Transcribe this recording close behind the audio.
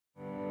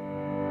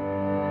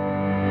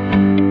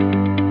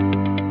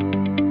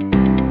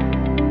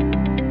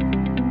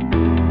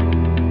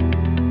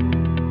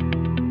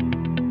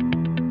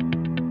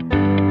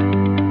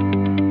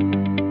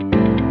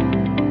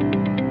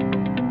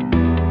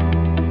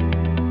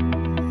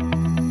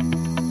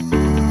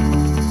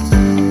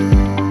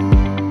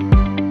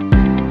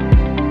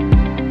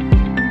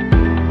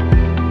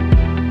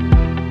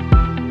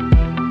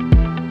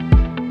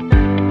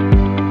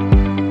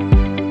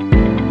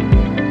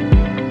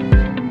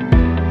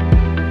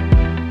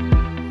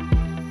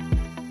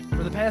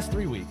last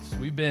 3 weeks,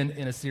 we've been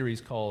in a series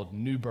called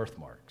New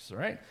Birthmarks, all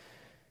right?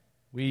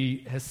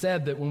 We have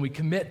said that when we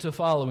commit to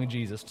following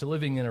Jesus, to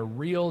living in a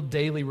real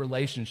daily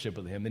relationship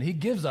with him, then he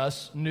gives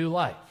us new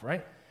life,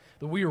 right?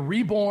 That we are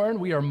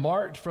reborn, we are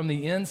marked from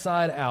the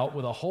inside out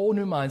with a whole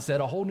new mindset,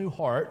 a whole new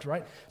heart,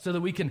 right? So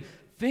that we can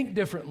think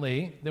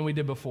differently than we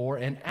did before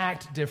and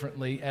act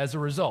differently as a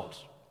result.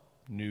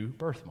 New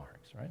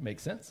birthmarks, right?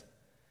 Makes sense?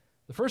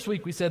 The first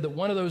week we said that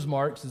one of those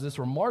marks is this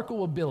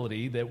remarkable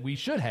ability that we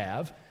should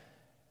have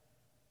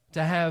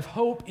to have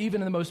hope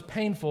even in the most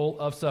painful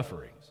of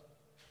sufferings.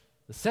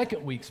 The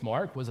second week's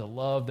mark was a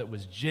love that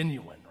was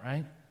genuine,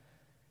 right?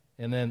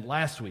 And then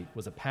last week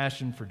was a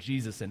passion for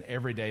Jesus in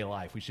everyday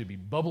life. We should be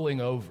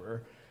bubbling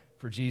over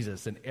for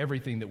Jesus in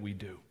everything that we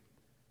do.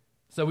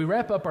 So we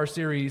wrap up our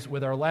series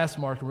with our last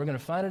mark, and we're going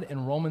to find it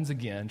in Romans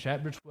again,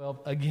 chapter 12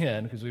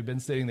 again, because we've been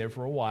sitting there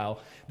for a while,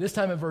 this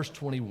time at verse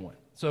 21.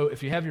 So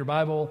if you have your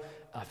Bible,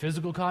 a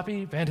physical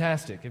copy,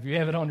 fantastic. If you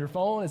have it on your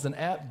phone, it's an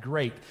app,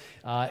 great.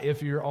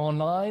 If you're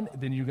online,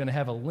 then you're going to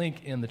have a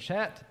link in the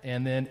chat,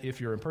 and then if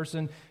you're in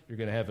person, you're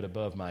going to have it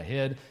above my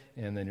head,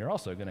 and then you're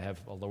also going to have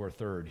a lower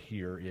third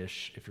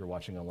here-ish if you're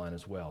watching online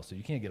as well, so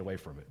you can't get away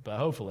from it, but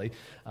hopefully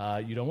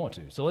you don't want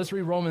to. So let's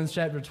read Romans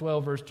chapter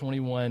 12, verse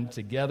 21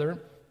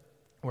 together,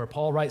 where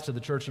Paul writes to the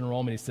church in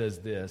Rome, and he says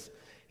this.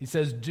 He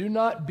says, "Do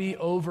not be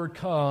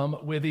overcome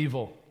with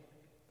evil,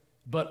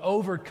 but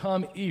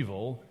overcome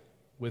evil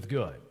with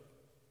good."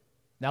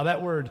 Now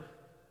that word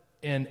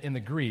in the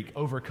Greek,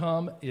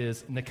 overcome,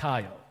 is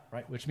nikaio,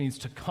 right? Which means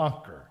to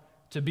conquer,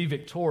 to be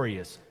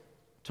victorious,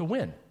 to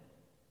win.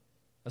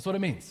 That's what it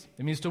means.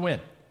 It means to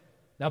win.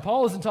 Now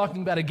Paul isn't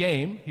talking about a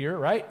game here,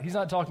 right? He's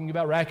not talking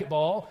about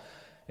racquetball.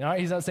 You know,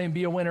 he's not saying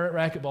be a winner at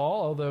racquetball,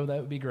 although that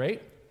would be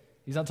great.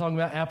 He's not talking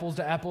about apples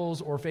to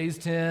apples or phase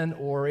 10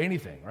 or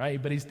anything, right?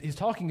 But he's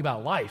talking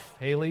about life,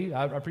 Haley.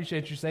 I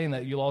appreciate you saying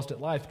that you lost at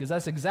life, because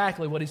that's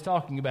exactly what he's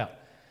talking about.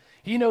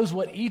 He knows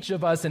what each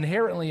of us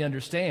inherently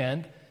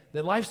understand,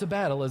 that life's a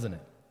battle, isn't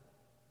it?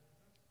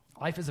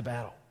 Life is a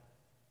battle,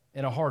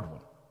 and a hard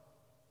one.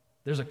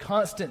 There's a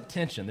constant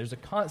tension. There's a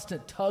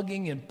constant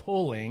tugging and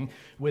pulling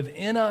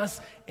within us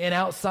and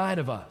outside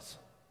of us.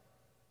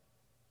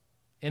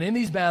 And in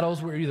these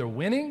battles, we're either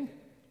winning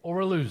or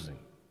we're losing.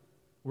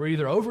 We're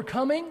either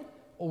overcoming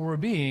or we're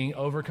being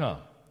overcome.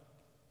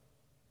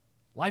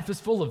 Life is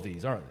full of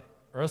these, aren't they?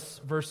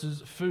 Us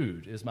versus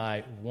food is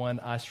my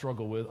one I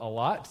struggle with a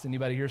lot. Does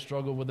anybody here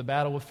struggle with the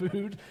battle with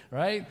food,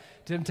 right?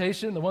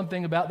 Temptation. The one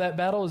thing about that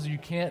battle is you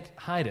can't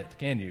hide it,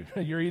 can you?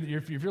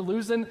 If you're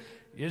losing,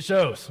 it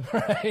shows,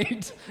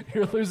 right?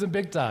 You're losing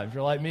big time if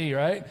you're like me,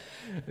 right?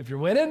 If you're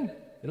winning,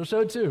 it'll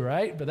show too,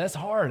 right? But that's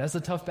hard. That's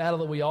a tough battle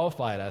that we all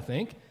fight, I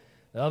think.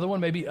 The other one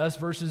may be us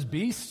versus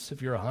beasts.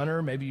 If you're a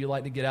hunter, maybe you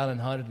like to get out and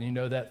hunt, and you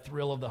know that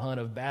thrill of the hunt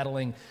of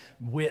battling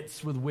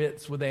wits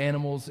with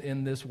animals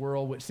in this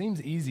world, which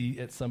seems easy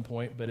at some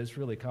point, but it's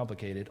really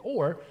complicated.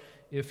 Or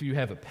if you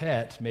have a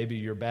pet, maybe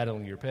you're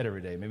battling your pet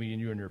every day. Maybe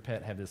you and your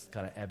pet have this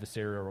kind of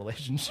adversarial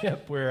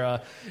relationship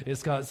where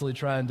it's constantly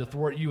trying to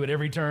thwart you at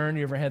every turn.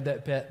 You ever had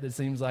that pet that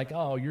seems like,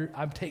 oh,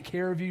 I take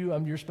care of you.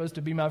 You're supposed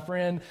to be my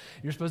friend.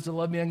 You're supposed to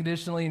love me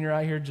unconditionally, and you're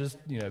out here just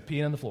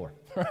peeing on the floor,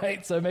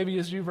 right? So maybe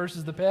it's you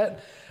versus the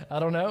pet. I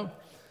don't know.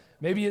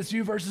 Maybe it's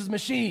you versus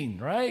machine,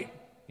 right?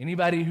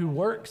 Anybody who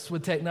works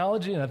with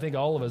technology, and I think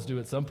all of us do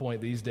at some point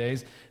these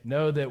days,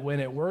 know that when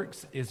it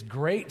works, it's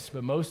great,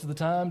 but most of the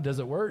time, does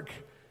it work?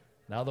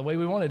 Not the way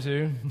we want it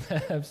to.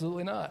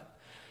 Absolutely not.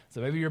 So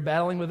maybe you're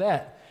battling with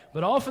that.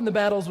 But often the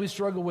battles we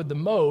struggle with the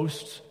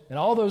most, and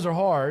all those are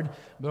hard,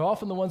 but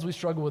often the ones we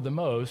struggle with the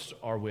most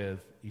are with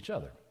each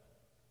other.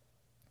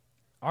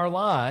 Our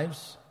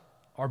lives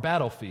are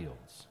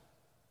battlefields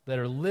that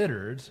are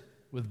littered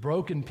with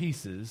broken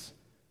pieces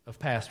of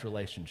past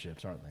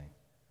relationships, aren't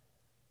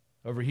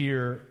they? Over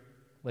here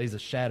lays a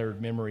shattered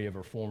memory of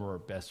a former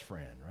best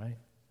friend, right?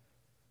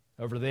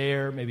 Over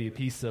there, maybe a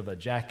piece of a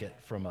jacket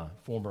from a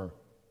former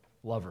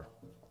lover.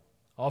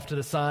 Off to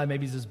the side,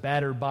 maybe this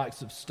battered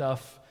box of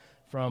stuff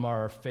from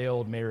our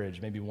failed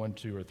marriage, maybe 1,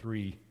 2, or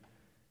 3.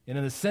 And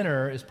in the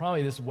center is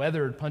probably this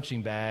weathered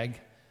punching bag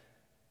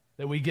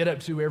that we get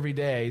up to every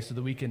day so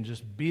that we can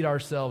just beat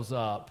ourselves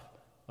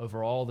up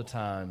over all the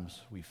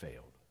times we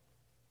failed.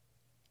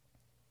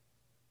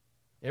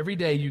 Every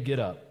day you get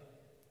up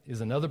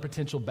is another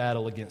potential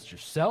battle against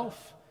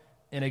yourself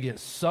and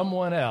against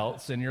someone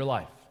else in your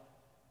life.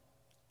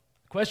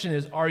 The question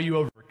is, are you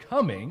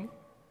overcoming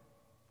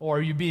or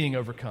are you being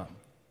overcome?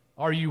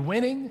 Are you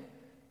winning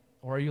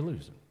or are you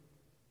losing?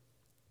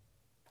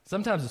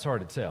 Sometimes it's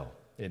hard to tell,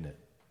 isn't it?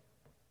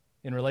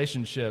 In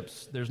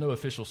relationships, there's no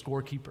official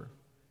scorekeeper.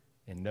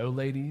 And no,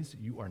 ladies,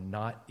 you are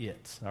not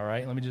it. All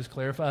right? Let me just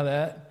clarify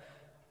that.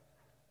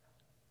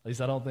 At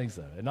least I don't think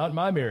so. And not in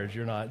my marriage,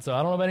 you're not. So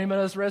I don't know about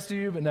anybody else the rest of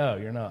you, but no,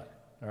 you're not.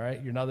 All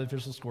right? You're not the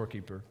official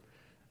scorekeeper.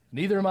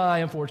 Neither am I,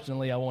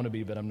 unfortunately. I want to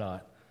be, but I'm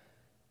not.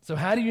 So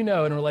how do you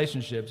know in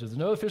relationships, there's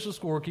no official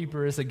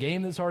scorekeeper, it's a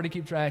game that's hard to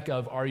keep track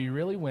of, are you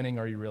really winning,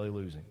 are you really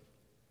losing?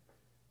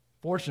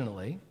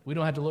 Fortunately, we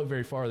don't have to look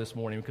very far this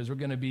morning because we're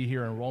going to be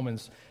here in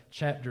Romans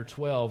chapter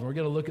 12, and we're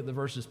going to look at the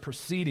verses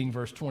preceding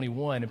verse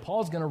 21, and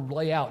Paul's going to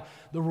lay out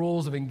the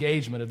rules of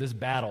engagement of this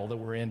battle that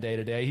we're in day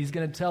to day. He's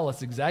going to tell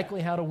us exactly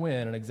how to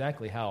win and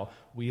exactly how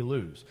we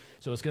lose.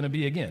 So it's going to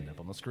be, again, up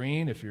on the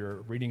screen. If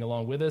you're reading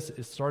along with us,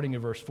 it's starting in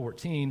verse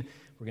 14.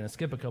 We're going to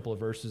skip a couple of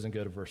verses and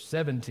go to verse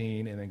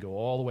 17 and then go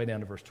all the way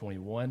down to verse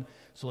 21.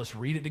 So let's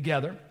read it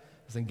together.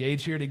 Let's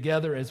engage here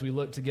together as we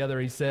look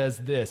together. He says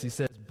this. He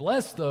says,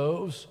 "Bless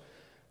those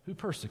who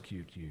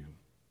persecute you,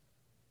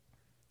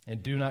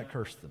 and do not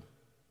curse them."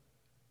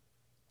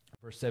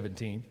 Verse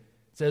 17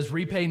 says,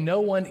 "Repay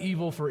no one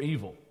evil for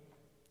evil,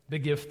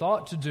 but give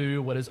thought to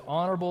do what is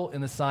honorable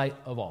in the sight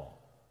of all.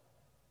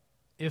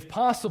 If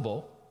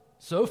possible,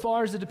 so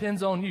far as it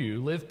depends on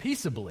you, live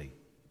peaceably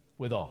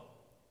with all.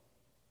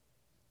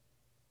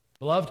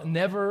 Beloved,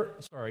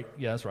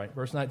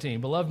 verse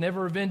 19. Beloved,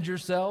 never revenge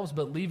yourselves,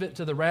 but leave it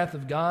to the wrath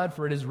of God,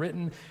 for it is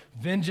written,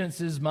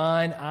 'Vengeance is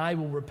mine, I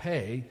will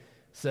repay,'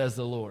 says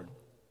the Lord.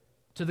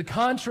 To the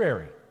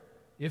contrary,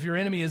 if your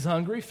enemy is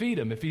hungry, feed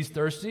him. If he's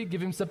thirsty,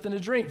 give him something to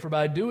drink, for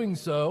by doing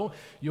so,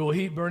 you will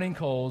heap burning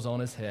coals on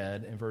his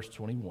head." In verse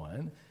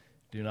 21,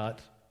 "Do not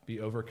be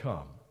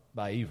overcome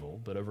by evil,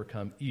 but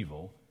overcome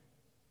evil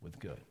with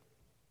good."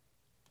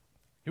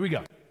 Here we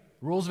go.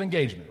 Rules of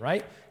engagement,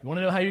 right? You want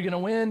to know how you're going to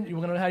win? You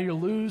want to know how you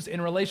lose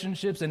in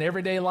relationships, in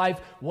everyday life?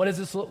 What does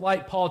this look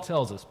like? Paul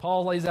tells us.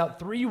 Paul lays out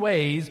 3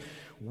 ways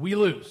we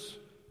lose.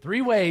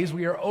 3 ways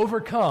we are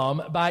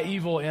overcome by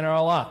evil in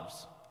our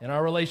lives, in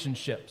our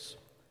relationships.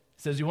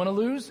 He says, you want to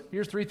lose?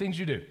 Here's 3 things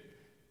you do.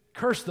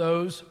 Curse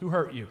those who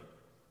hurt you.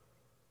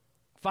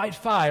 Fight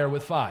fire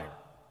with fire.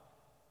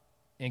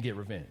 And get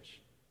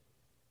revenge.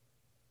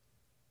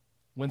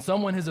 When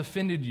someone has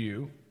offended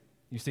you,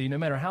 you see, no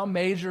matter how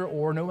major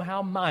or no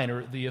how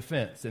minor the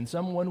offense, and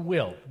someone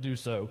will do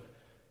so,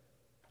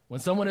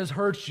 when someone has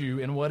hurt you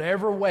in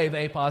whatever way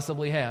they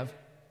possibly have,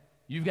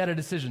 you've got a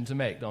decision to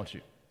make, don't you?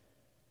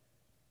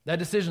 That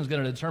decision is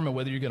going to determine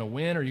whether you're going to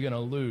win or you're going to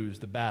lose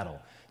the battle.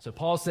 So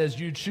Paul says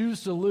you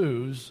choose to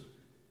lose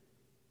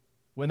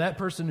when that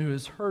person who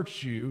has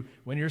hurt you,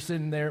 when you're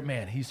sitting there,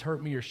 man, he's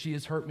hurt me or she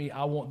has hurt me,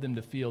 I want them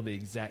to feel the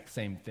exact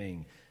same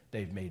thing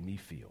they've made me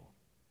feel.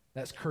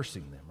 That's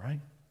cursing them, right?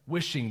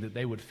 Wishing that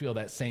they would feel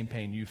that same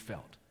pain you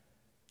felt.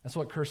 That's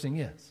what cursing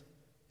is.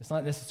 It's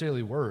not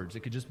necessarily words.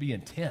 It could just be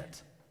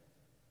intent.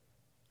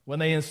 When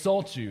they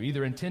insult you,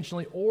 either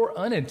intentionally or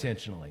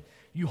unintentionally,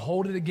 you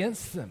hold it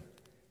against them.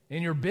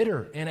 And you're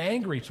bitter and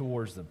angry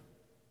towards them.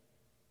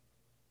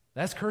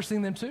 That's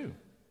cursing them too,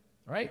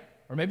 right?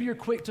 Or maybe you're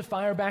quick to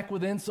fire back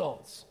with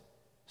insults.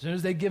 As soon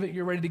as they give it,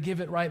 you're ready to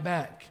give it right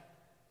back.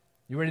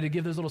 You're ready to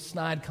give those little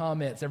snide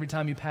comments every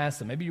time you pass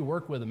them. Maybe you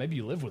work with them. Maybe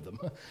you live with them.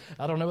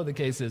 I don't know what the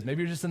case is.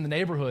 Maybe you're just in the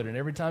neighborhood, and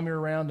every time you're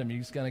around them, you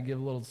just kind of give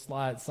a little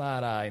side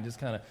eye and just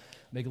kind of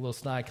make a little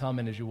snide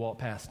comment as you walk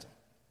past them.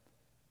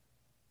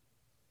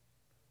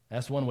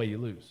 That's one way you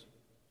lose.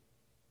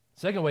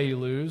 Second way you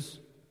lose,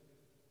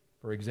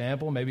 for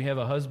example, maybe you have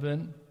a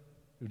husband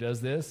who does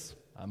this.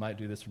 I might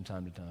do this from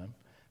time to time.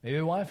 Maybe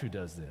a wife who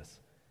does this.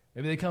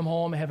 Maybe they come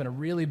home having a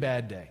really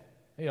bad day,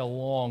 maybe a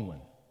long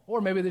one.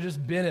 Or maybe they've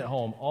just been at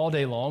home all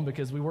day long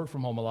because we work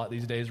from home a lot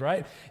these days,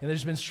 right? And they've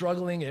just been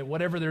struggling at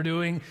whatever they're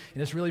doing,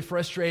 and it's really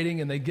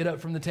frustrating, and they get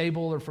up from the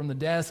table or from the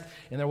desk,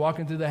 and they're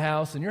walking through the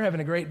house, and you're having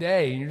a great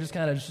day, and you're just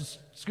kind of just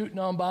scooting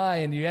on by,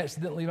 and you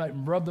accidentally might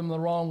rub them the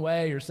wrong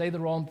way or say the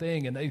wrong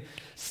thing, and they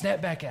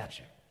snap back at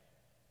you.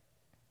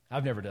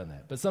 I've never done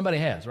that, but somebody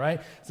has,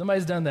 right?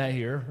 Somebody's done that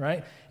here,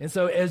 right? And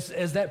so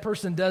as that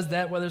person does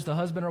that, whether it's the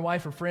husband or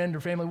wife or friend or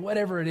family,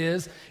 whatever it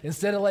is,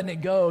 instead of letting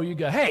it go, you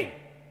go, "Hey!"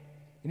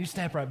 And you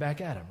snap right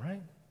back at them,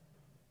 right?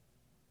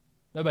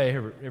 Nobody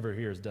ever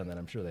here has done that.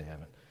 I'm sure they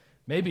haven't.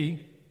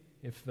 Maybe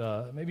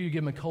you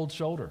give them a cold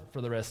shoulder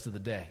for the rest of the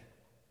day.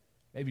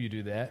 Maybe you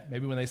do that.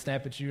 Maybe when they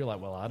snap at you, you're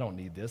like, "Well, I don't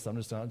need this. I'm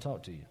just not going to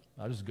talk to you.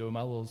 I'll just go in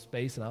my little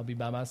space and I'll be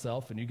by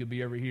myself, and you could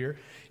be over here,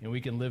 and we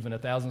can live in a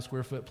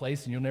 1,000-square-foot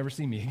place, and you'll never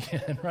see me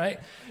again," right?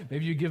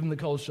 Maybe you give them the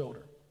cold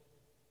shoulder.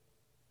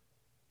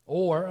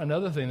 Or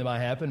another thing that might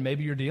happen,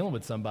 maybe you're dealing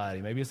with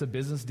somebody. Maybe it's a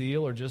business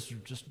deal or just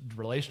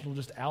relational,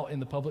 just out in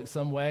the public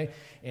some way,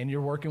 and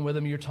you're working with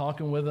them, you're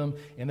talking with them,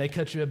 and they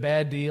cut you a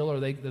bad deal or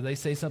they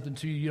say something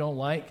to you you don't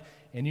like,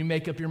 and you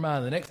make up your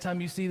mind. The next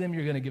time you see them,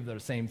 you're going to give the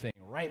same thing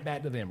right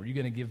back to them, or you're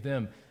going to give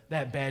them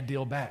that bad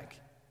deal back.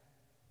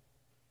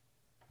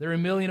 There are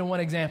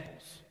 1,000,001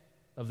 examples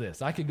of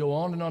this. I could go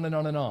on and on and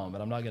on and on,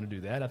 but I'm not going to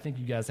do that. I think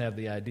you guys have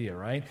the idea,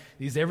 right?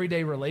 These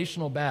everyday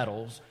relational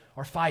battles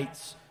are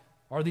fights.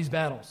 Are these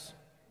battles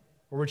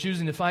where we're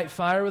choosing to fight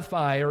fire with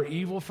fire,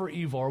 evil for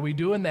evil? Are we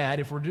doing that?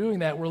 If we're doing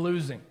that, we're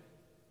losing.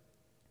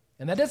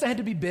 And that doesn't have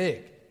to be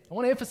big. I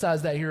want to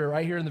emphasize that here,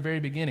 right here in the very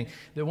beginning,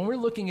 that when we're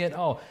looking at,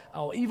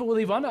 evil with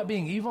evil, I'm not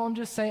being evil. I'm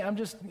just saying,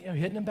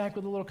 hitting them back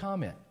with a little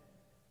comment.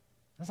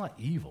 That's not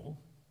evil.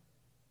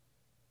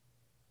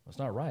 That's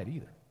not right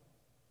either.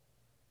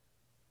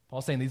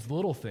 Paul's saying these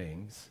little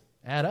things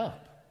add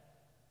up.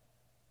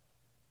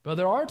 But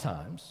there are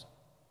times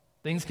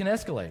things can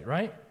escalate,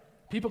 right?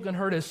 People can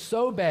hurt us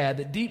so bad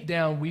that deep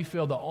down we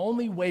feel the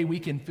only way we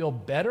can feel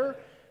better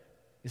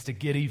is to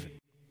get even.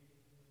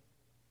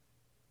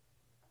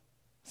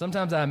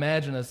 Sometimes I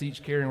imagine us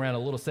each carrying around a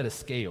little set of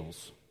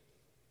scales,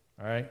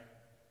 all right? A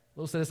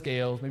little set of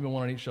scales, maybe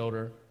one on each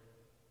shoulder.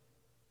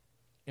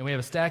 And we have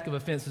a stack of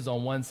offenses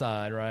on one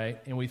side, right?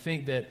 And we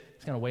think that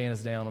it's kind of weighing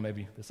us down on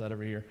maybe this side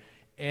over here.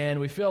 And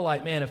we feel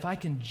like, man, if I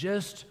can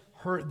just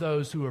hurt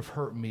those who have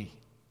hurt me,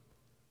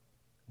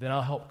 then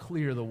I'll help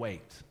clear the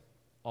weight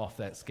off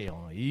that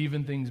scale and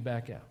even things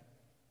back out.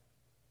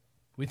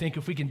 We think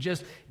if we can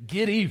just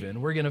get even,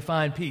 we're going to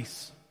find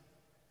peace.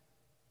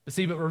 But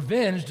see,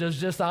 revenge does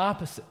just the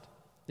opposite.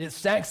 It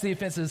stacks the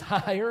offenses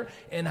higher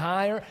and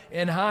higher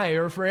and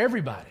higher for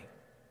everybody.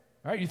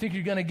 All right, you think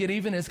you're going to get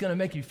even, it's going to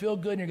make you feel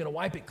good, and you're going to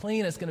wipe it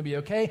clean, it's going to be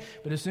okay.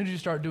 But as soon as you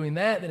start doing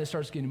that, then it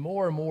starts getting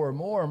more and more and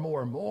more and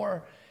more and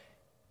more.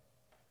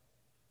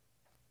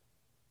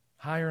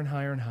 Higher and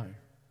higher and higher.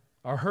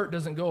 Our hurt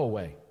doesn't go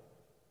away.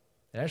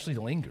 It actually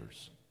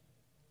lingers.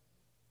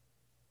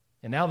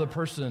 And now the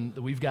person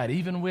that we've got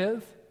even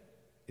with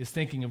is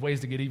thinking of ways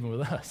to get even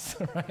with us,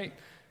 right?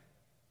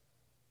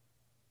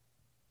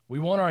 We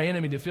want our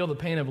enemy to feel the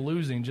pain of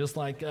losing just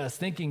like us,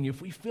 thinking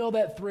if we feel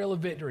that thrill of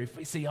victory, if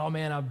we see, oh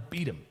man, I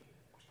beat him,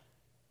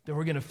 then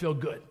we're going to feel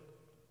good.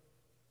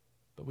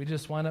 But we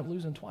just wind up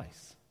losing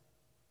twice.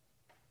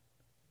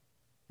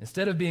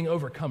 Instead of being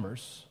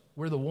overcomers,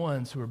 we're the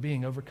ones who are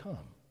being overcome.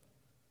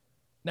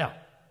 Now,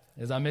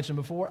 as I mentioned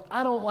before,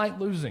 I don't like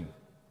losing.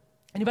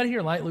 Anybody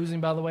here like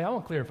losing, by the way? I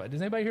want to clarify. Does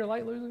anybody here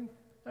like losing?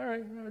 All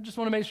right, I just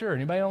want to make sure.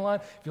 Anybody online?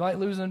 If you like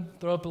losing,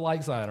 throw up a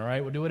like sign, all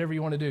right? We'll do whatever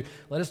you want to do.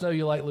 Let us know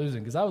you like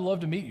losing, because I would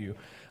love to meet you.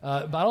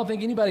 But I don't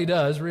think anybody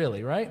does,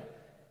 really, right?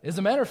 As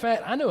a matter of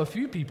fact, I know a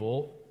few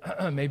people,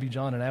 maybe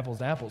John and Apples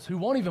to Apples, who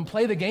won't even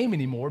play the game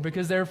anymore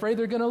because they're afraid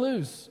they're going to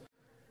lose,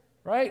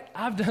 right?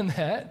 I've done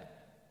that.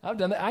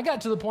 I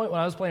got to the point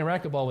when I was playing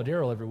racquetball with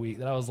Daryl every week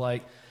that I was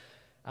like,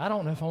 I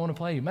don't know if I want to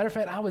play you. Matter of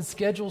fact, I would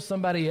schedule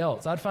somebody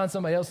else. I'd find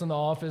somebody else in the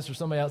office or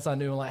somebody else I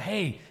knew and like,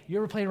 hey, you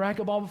ever played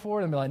racquetball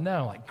before? And they'd be like,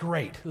 no. I'm like,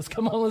 great. Let's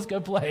go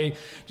play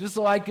just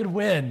so I could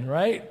win,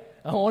 right?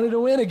 I wanted to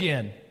win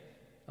again.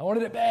 I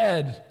wanted it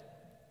bad.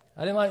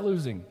 I didn't like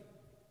losing.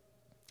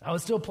 I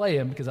would still play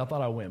him because I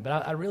thought I'd win,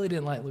 but I really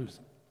didn't like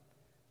losing.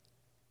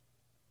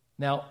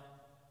 Now,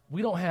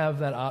 we don't have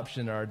that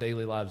option in our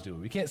daily lives, do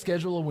we? We can't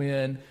schedule a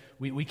win.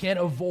 We can't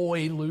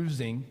avoid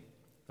losing.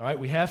 All right,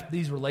 we have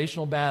these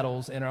relational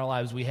battles in our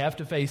lives. We have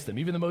to face them.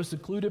 Even the most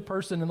secluded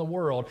person in the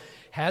world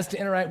has to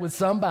interact with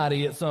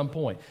somebody at some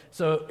point.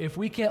 So if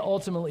we can't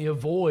ultimately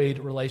avoid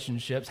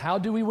relationships, how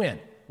do we win?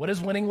 What does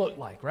winning look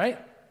like, right?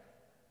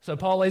 So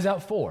Paul lays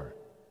out 4.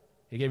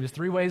 He gave us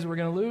 3 ways we're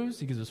going to lose.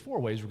 He gives us 4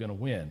 ways we're going to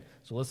win.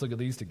 So let's look at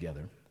these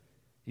together.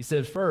 He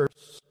says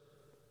first,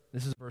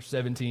 this is verse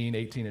 17,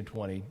 18, and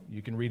 20.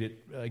 You can read it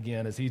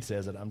again as he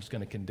says it. I'm just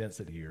going to condense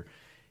it here.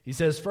 He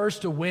says,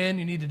 first, to win,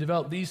 you need to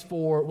develop these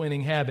 4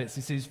 winning habits.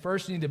 He says,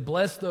 first, you need to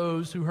bless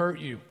those who hurt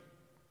you.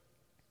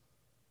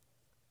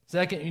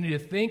 Second, you need to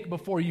think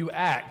before you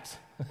act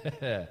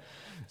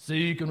so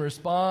you can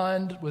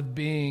respond with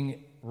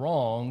being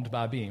wronged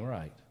by being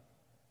right.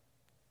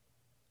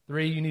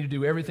 3, you need to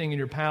do everything in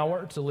your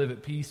power to live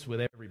at peace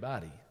with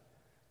everybody.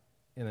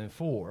 And then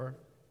 4,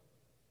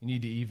 you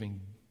need to even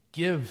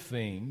give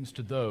things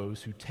to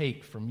those who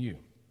take from you.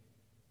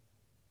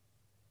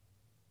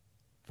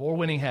 4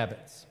 winning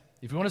habits.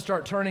 If you want to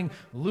start turning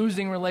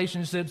losing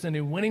relationships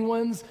into winning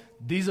ones,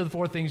 these are the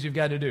 4 things you've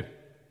got to do.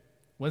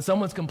 When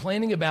someone's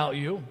complaining about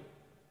you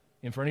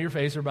in front of your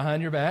face or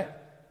behind your back,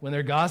 when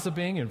they're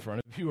gossiping in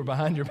front of you or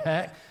behind your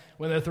back,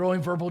 when they're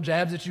throwing verbal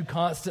jabs at you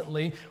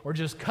constantly or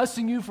just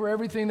cussing you for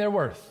everything they're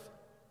worth,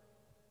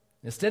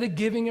 instead of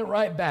giving it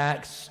right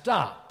back,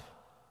 stop.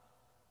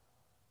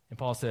 And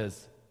Paul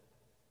says,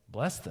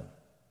 bless them.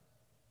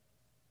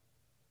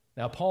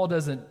 Now, Paul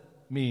doesn't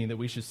mean that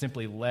we should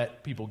simply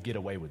let people get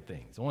away with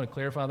things. I want to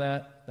clarify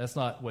that. That's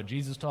not what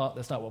Jesus taught.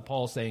 That's not what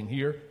Paul's saying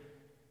here.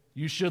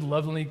 You should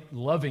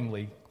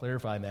lovingly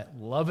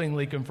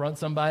confront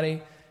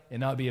somebody and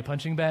not be a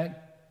punching bag.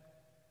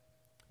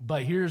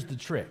 But here's the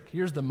trick.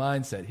 Here's the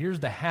mindset.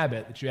 Here's the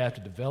habit that you have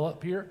to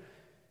develop here.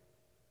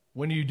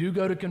 When you do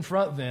go to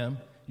confront them,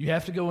 you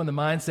have to go in the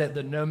mindset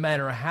that no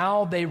matter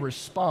how they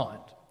respond,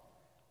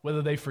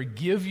 whether they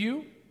forgive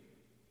you,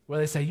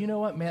 whether they say, you know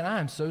what, man,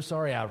 I am so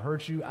sorry I've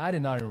hurt you. I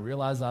did not even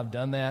realize I've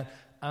done that.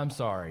 I'm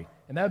sorry.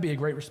 And that would be a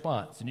great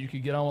response. And you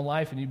could get on with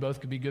life and you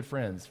both could be good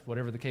friends,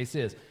 whatever the case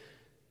is.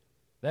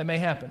 That may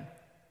happen.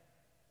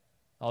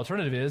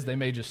 Alternative is they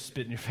may just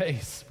spit in your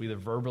face, either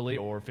verbally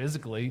or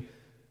physically,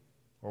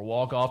 or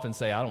walk off and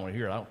say, I don't want to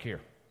hear it. I don't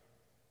care.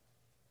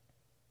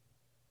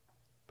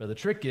 But the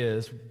trick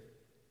is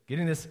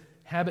getting this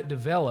habit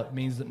developed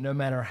means that no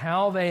matter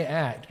how they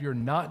act, you're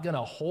not going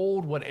to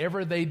hold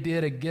whatever they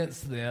did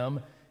against them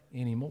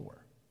anymore.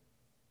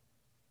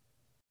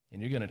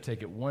 And you're going to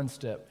take it 1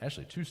 step,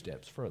 actually 2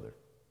 steps further.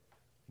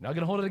 You're not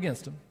going to hold it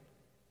against them.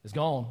 It's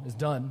gone. It's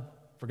done.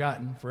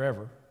 Forgotten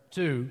forever.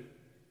 2,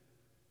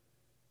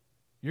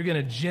 you're going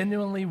to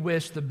genuinely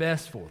wish the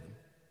best for them.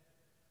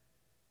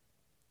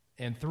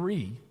 And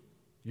 3,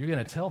 you're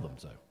going to tell them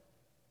so.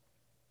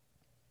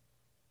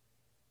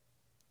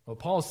 What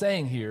Paul's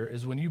saying here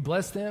is when you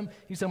bless them,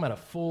 he's talking about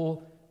a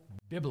full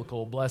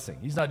biblical blessing.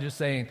 He's not just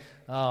saying,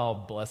 oh,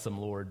 bless them,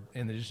 Lord,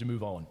 and then just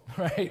move on,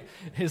 right?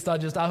 It's not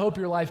just, I hope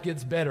your life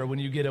gets better when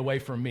you get away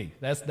from me.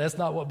 That's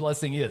not what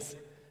blessing is.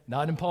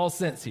 Not in Paul's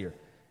sense here.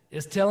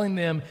 It's telling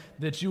them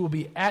that you will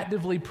be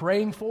actively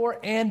praying for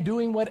and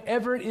doing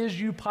whatever it is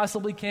you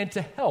possibly can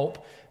to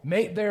help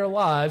make their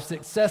lives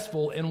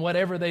successful in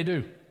whatever they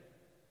do.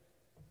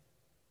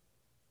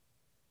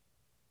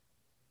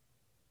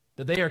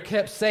 That they are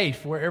kept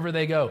safe wherever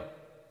they go.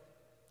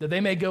 That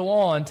they may go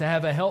on to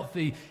have a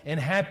healthy and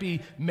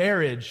happy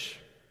marriage,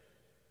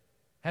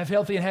 have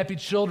healthy and happy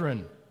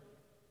children,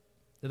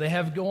 that they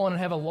go on and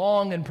have a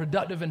long and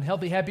productive and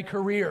healthy, happy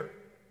career.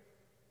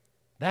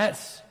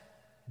 That's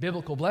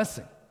biblical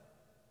blessing.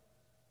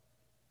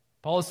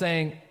 Paul is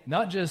saying,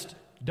 not just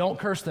don't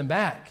curse them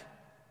back,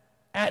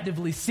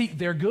 actively seek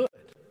their good.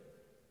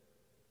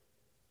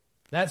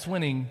 That's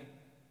winning,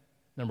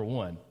 number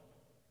 1.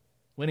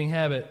 Winning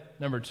habit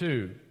number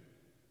 2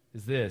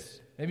 is this.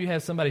 Maybe you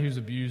have somebody who's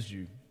abused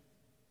you.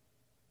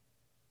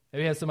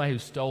 Maybe you have somebody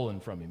who's stolen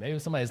from you. Maybe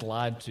somebody's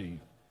lied to you.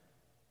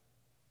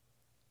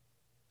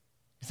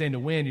 He's saying to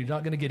win, you're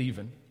not going to get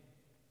even.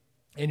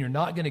 And you're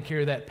not going to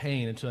carry that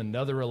pain into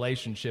another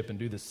relationship and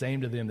do the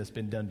same to them that's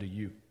been done to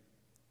you.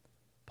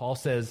 Paul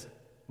says,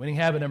 winning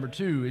habit number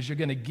 2 is you're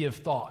going to give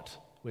thought,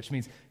 which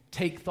means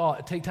take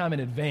time in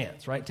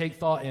advance, right? Take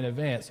thought in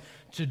advance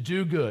to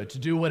do good, to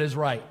do what is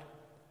right.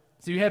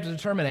 So you have to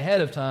determine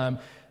ahead of time,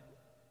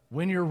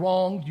 when you're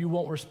wronged, you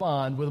won't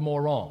respond with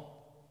more wrong.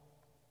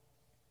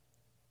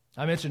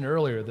 I mentioned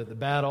earlier that the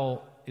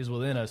battle is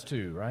within us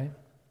too, right?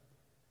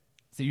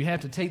 So you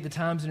have to take the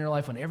times in your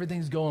life when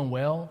everything's going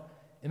well,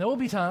 and there will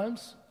be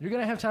times, you're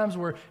going to have times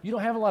where you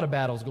don't have a lot of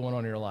battles going on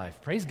in your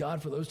life. Praise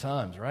God for those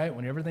times, right?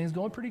 When everything's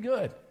going pretty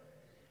good.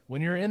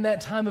 When you're in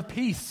that time of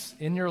peace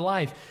in your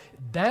life,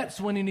 that's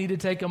when you need to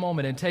take a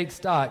moment and take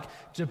stock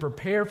to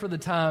prepare for the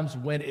times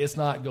when it's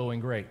not going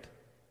great.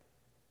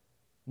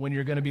 When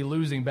you're going to be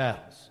losing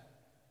battles.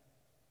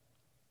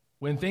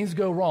 When things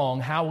go wrong,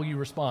 how will you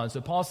respond?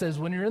 So Paul says,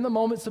 when you're in the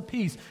moments of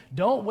peace,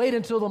 don't wait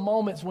until the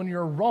moments when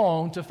you're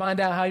wrong to find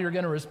out how you're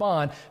going to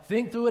respond.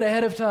 Think through it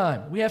ahead of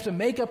time. We have to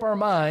make up our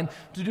mind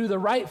to do the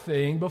right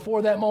thing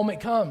before that moment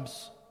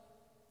comes.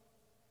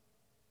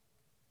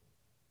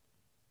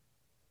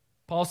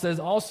 Paul says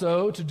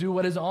also to do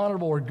what is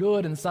honorable or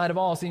good in the sight of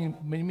all,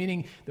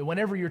 meaning that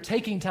whenever you're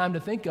taking time to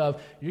think of,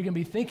 you're going to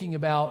be thinking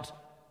about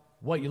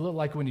what you look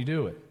like when you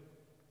do it.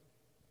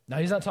 Now,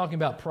 he's not talking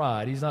about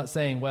pride. He's not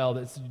saying, well,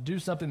 do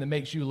something that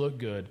makes you look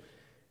good.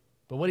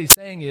 But what he's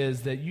saying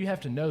is that you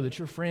have to know that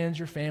your friends,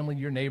 your family,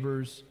 your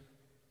neighbors,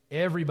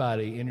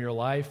 everybody in your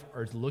life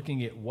are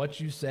looking at what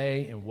you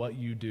say and what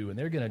you do, and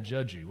they're going to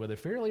judge you, whether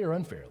fairly or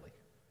unfairly,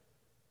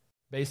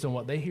 based on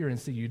what they hear and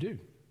see you do.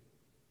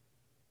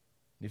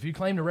 If you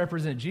claim to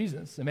represent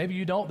Jesus, and maybe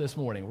you don't this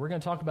morning, we're going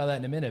to talk about that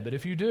in a minute, but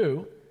if you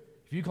do,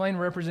 if you claim to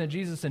represent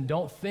Jesus and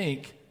don't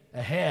think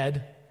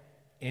ahead,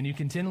 and you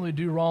continually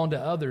do wrong to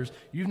others,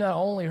 you've not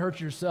only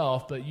hurt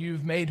yourself, but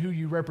you've made who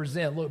you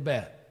represent look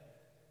bad.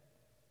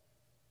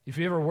 If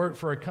you ever work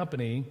for a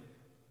company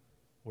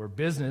or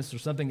business or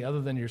something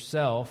other than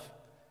yourself,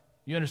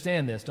 you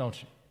understand this,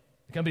 don't you?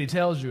 The company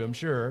tells you, I'm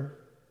sure,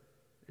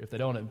 if they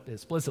don't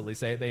explicitly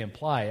say it, they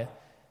imply it,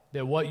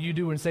 that what you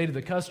do and say to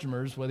the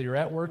customers, whether you're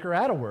at work or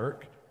out of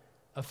work,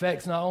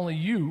 affects not only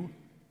you,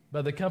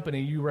 but the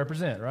company you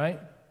represent, right?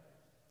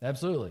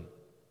 Absolutely.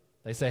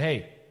 They say,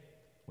 hey,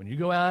 when you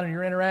go out and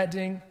you're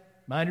interacting,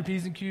 mind your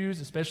P's and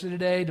Q's, especially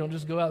today. Don't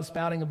just go out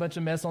spouting a bunch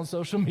of mess on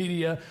social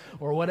media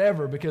or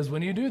whatever, because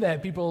when you do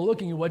that, people are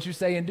looking at what you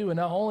say and do, and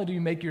not only do you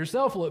make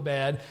yourself look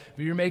bad,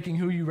 but you're making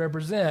who you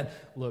represent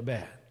look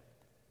bad.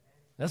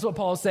 That's what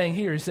Paul is saying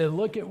here. He said,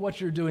 look at what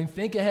you're doing,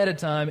 think ahead of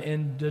time,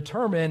 and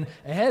determine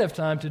ahead of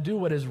time to do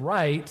what is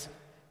right,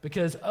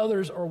 because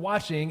others are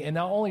watching, and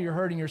not only you're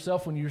hurting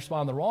yourself when you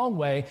respond the wrong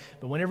way,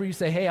 but whenever you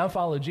say, hey, I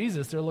follow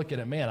Jesus, they're looking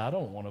at, man, I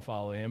don't want to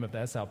follow him if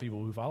that's how people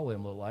who follow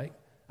him look like.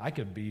 I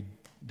could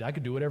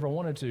do whatever I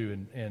wanted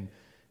to, and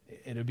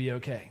it'd be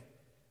okay.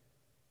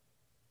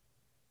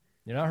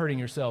 You're not hurting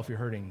yourself, you're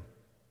hurting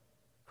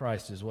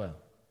Christ as well.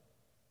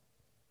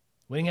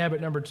 Winning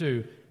habit number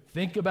 2,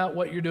 think about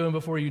what you're doing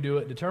before you do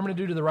it. Determine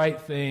to do the right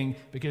thing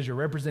because you're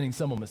representing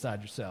someone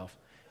beside yourself.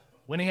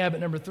 Winning habit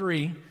number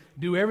 3,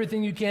 do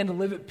everything you can to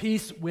live at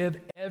peace with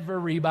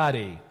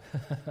everybody.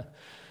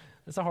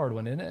 That's a hard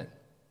one, isn't it?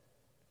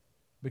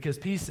 Because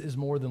peace is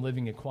more than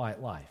living a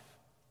quiet life.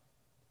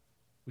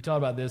 We talked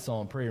about this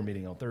on prayer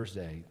meeting on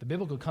Thursday. The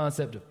biblical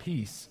concept of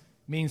peace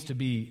means to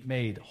be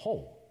made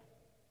whole.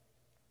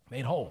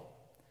 Made whole.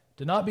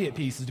 To not be at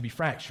peace is to be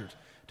fractured.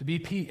 To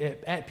be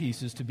at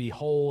peace is to be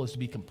whole, is to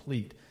be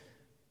complete.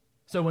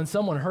 So when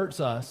someone hurts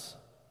us,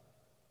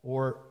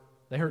 or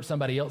they hurt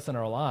somebody else in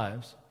our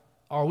lives,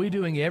 are we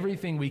doing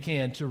everything we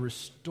can to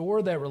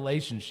restore that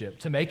relationship,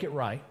 to make it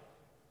right?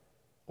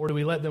 Or do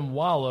we let them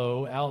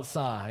wallow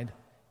outside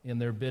in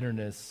their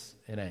bitterness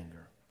and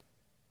anger?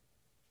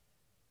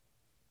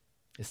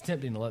 It's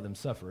tempting to let them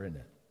suffer, isn't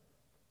it?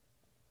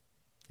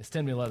 It's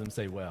tempting to let them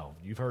say, well,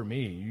 you've hurt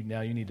me.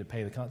 Now you need to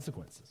pay the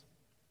consequences.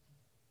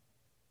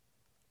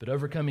 But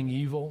overcoming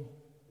evil,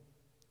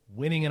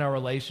 winning in our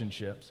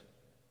relationships,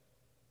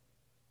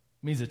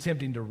 means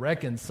attempting to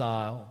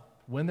reconcile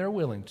when they're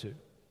willing to,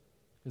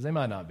 because they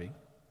might not be,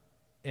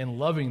 and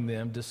loving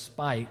them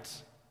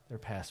despite their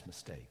past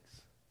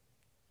mistakes.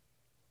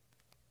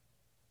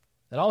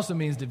 That also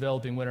means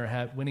developing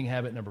winning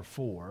habit number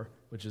 4,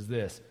 which is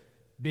this: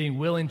 being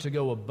willing to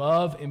go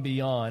above and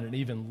beyond and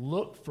even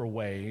look for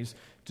ways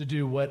to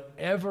do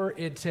whatever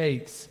it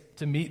takes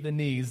to meet the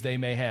needs they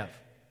may have.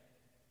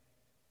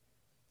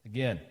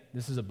 Again,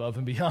 this is above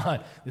and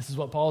beyond. This is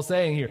what Paul's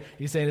saying here.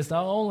 He's saying it's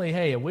not only,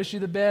 hey, I wish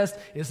you the best.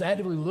 It's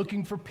actively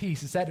looking for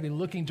peace. It's actively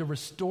looking to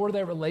restore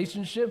that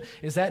relationship.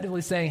 It's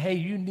actively saying, hey,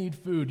 you need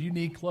food. You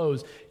need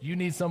clothes. You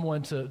need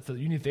someone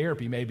you need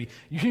therapy maybe.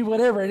 You need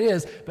whatever it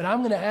is. But I'm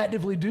going to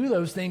actively do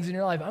those things in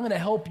your life. I'm going to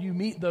help you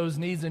meet those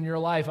needs in your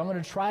life. I'm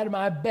going to try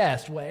my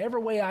best, whatever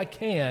way I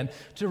can,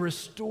 to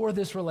restore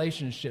this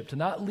relationship, to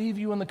not leave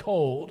you in the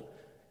cold,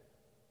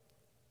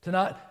 to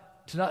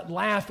not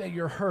laugh at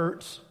your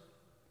hurts,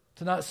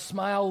 to not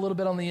smile a little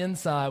bit on the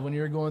inside when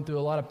you're going through a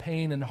lot of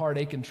pain and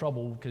heartache and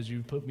trouble because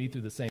you put me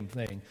through the same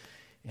thing,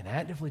 and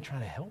actively try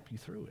to help you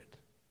through it,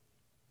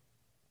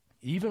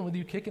 even with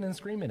you kicking and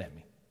screaming at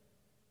me.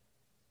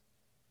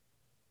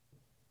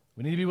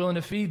 We need to be willing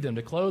to feed them,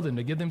 to clothe them,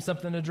 to give them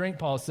something to drink,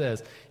 Paul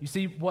says. You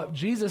see, what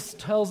Jesus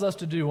tells us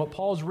to do, what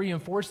Paul's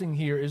reinforcing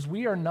here, is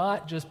we are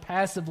not just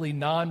passively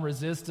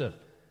non-resistant.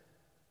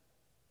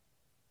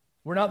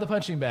 We're not the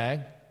punching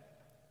bag.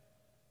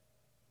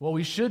 What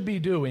we should be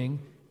doing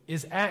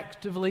is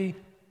actively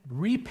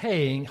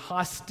repaying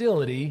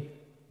hostility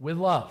with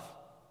love.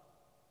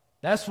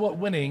 That's what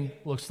winning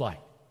looks like.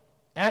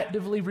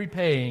 Actively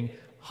repaying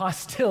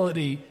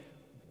hostility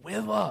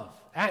with love.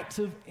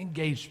 Active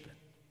engagement.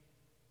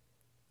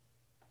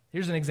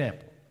 Here's an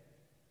example.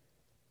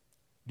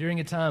 During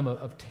a time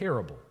of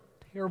terrible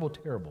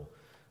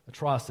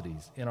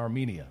atrocities in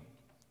Armenia,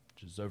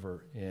 which is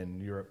over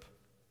in Europe,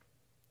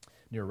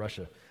 near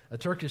Russia, a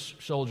Turkish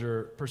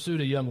soldier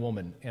pursued a young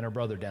woman and her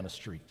brother down a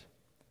street.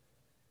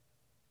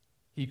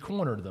 He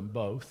cornered them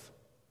both,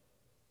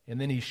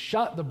 and then he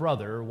shot the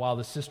brother while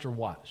the sister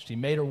watched. He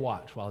made her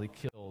watch while he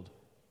killed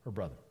her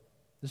brother.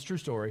 This is a true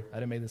story. I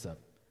didn't make this up.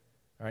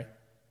 All right?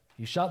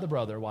 He shot the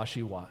brother while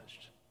she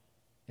watched,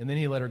 and then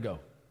he let her go.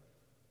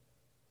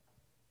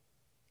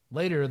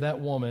 Later,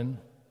 that woman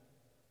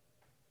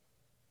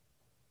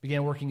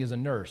began working as a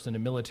nurse in a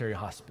military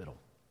hospital.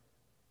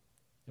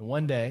 And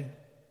one day,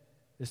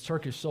 this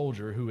Turkish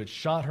soldier who had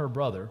shot her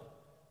brother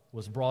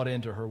was brought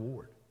into her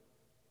ward.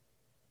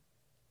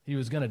 He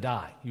was going to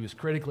die. He was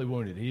critically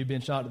wounded. He had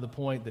been shot to the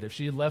point that if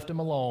she had left him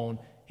alone,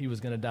 he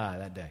was going to die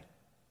that day.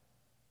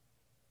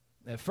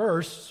 At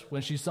first,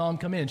 when she saw him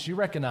come in, she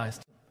recognized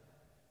him.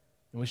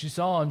 And when she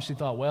saw him, she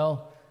thought,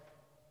 well,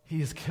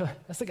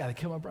 that's the guy that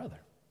killed my brother.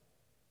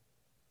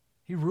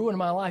 He ruined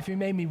my life. He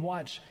made me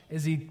watch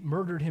as he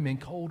murdered him in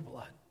cold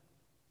blood.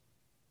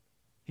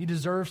 He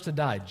deserves to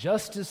die.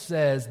 Justice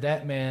says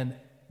that man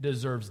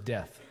deserves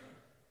death.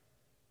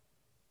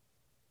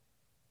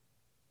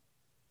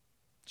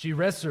 She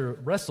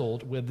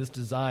wrestled with this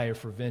desire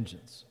for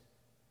vengeance.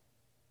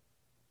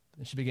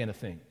 And she began to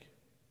think.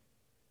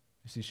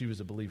 You see, she was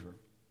a believer.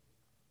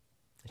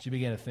 And she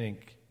began to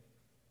think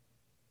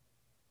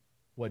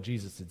what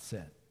Jesus had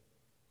said,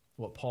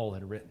 what Paul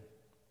had written,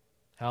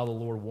 how the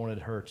Lord wanted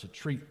her to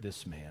treat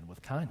this man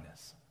with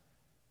kindness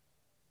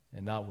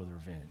and not with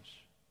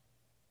revenge,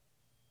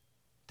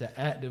 to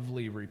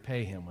actively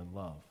repay him with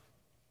love.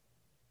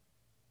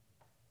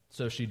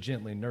 So she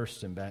gently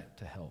nursed him back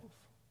to health.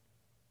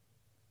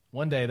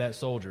 One day, that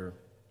soldier,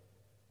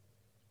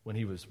 when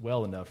he was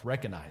well enough,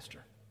 recognized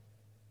her.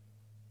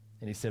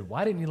 And he said,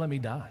 why didn't you let me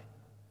die?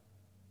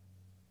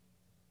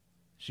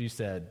 She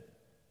said,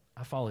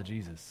 I follow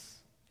Jesus.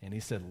 And he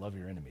said, love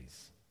your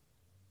enemies.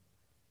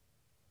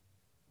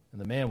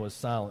 And the man was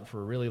silent for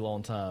a really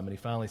long time, and he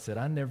finally said,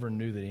 I never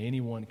knew that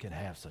anyone could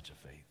have such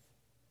a faith.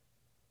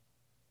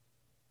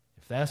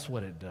 If that's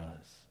what it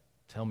does,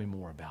 tell me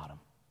more about him.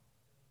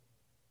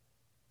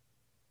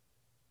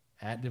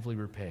 Actively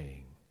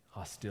repaying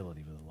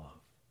hostility with love.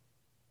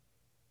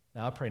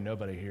 Now, I pray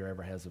nobody here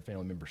ever has a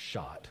family member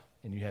shot,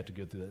 and you have to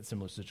go through that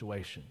similar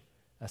situation.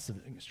 That's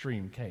an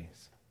extreme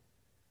case.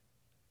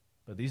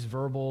 But these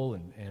verbal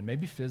and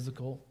maybe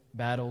physical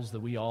battles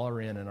that we all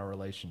are in our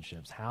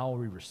relationships, how are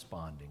we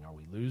responding? Are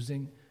we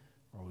losing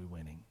or are we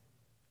winning?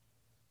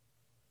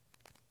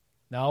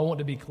 Now, I want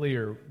to be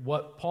clear.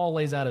 What Paul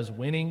lays out as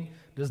winning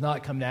does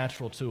not come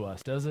natural to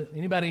us, does it?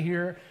 Anybody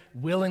here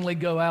willingly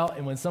go out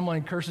and when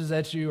someone curses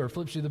at you or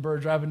flips you the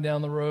bird driving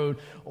down the road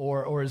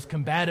or is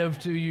combative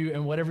to you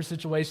in whatever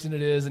situation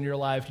it is in your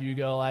life, you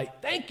go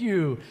like, thank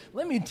you.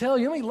 Let me tell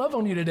you, let me love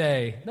on you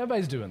today.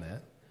 Nobody's doing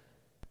that.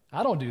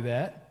 I don't do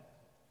that.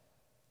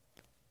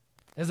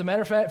 As a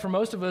matter of fact, for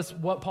most of us,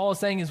 what Paul is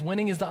saying is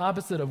winning is the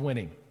opposite of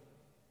winning.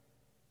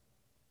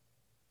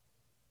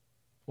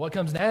 What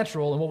comes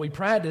natural and what we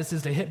practice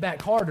is to hit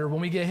back harder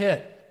when we get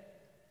hit.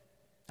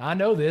 I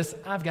know this.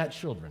 I've got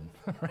children,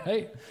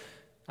 right?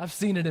 I've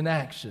seen it in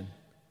action.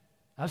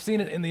 I've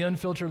seen it in the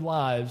unfiltered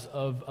lives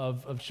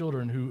of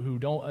children who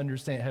don't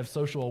understand, have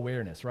social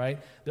awareness, right?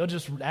 They'll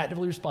just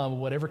actively respond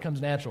with whatever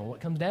comes natural.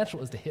 What comes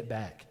natural is to hit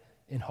back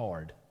and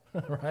hard,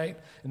 right?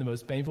 In the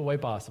most painful way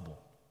possible.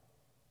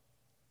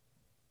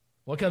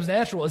 What comes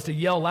natural is to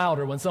yell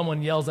louder when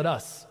someone yells at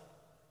us.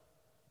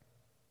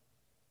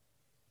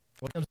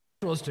 What comes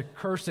natural is to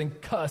curse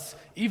and cuss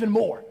even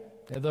more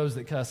at those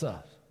that cuss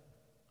us.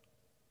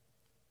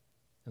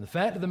 And the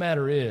fact of the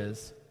matter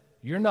is,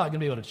 you're not going to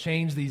be able to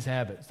change these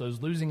habits,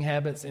 those losing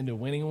habits, into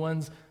winning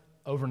ones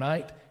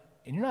overnight,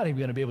 and you're not even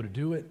going to be able to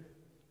do it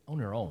on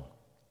your own.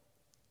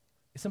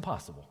 It's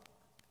impossible.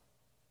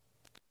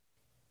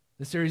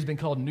 This series has been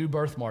called New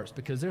Birthmarks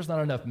because there's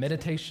not enough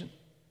meditation,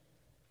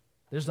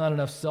 there's not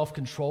enough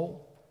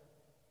self-control,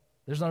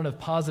 there's not enough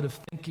positive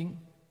thinking,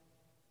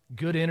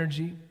 good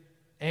energy,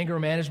 anger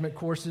management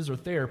courses, or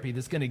therapy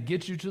that's going to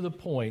get you to the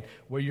point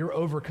where you're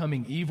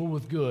overcoming evil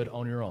with good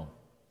on your own.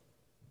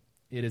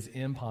 It is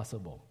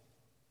impossible.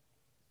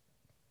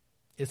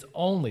 It's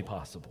only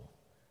possible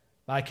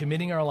by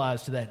committing our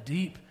lives to that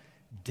deep,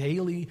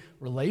 daily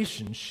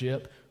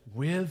relationship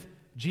with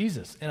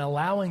Jesus and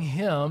allowing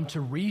Him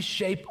to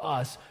reshape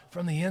us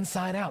from the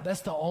inside out.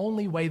 That's the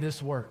only way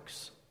this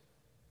works.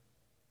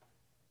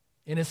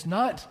 And it's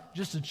not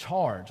just a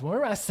charge.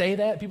 Whenever I say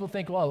that, people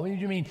think, well, what do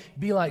you mean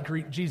be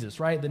like Jesus,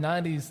 right? The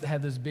 90s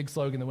had this big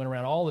slogan that went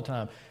around all the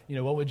time. You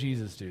know, what would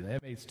Jesus do? They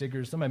made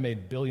stickers. Somebody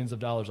made billions of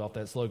dollars off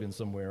that slogan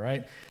somewhere,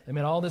 right? They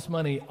made all this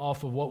money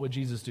off of what would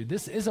Jesus do.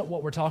 This isn't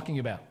what we're talking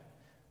about.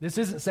 This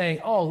isn't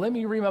saying, oh, let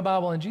me read my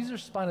Bible and Jesus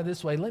responded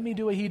this way. Let me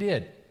do what He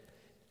did.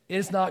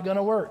 It's not going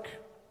to work.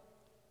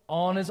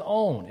 On His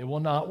own, it will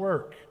not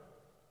work.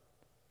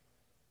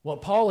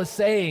 What Paul is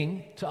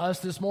saying to us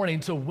this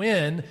morning, to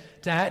win,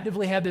 to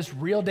actively have this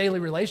real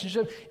daily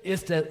relationship,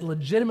 is to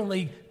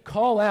legitimately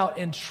call out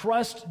and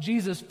trust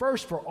Jesus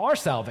first for our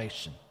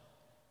salvation.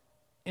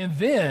 And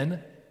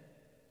then,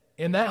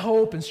 in that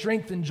hope and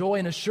strength and joy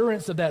and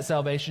assurance of that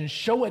salvation,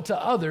 show it to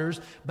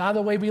others by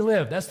the way we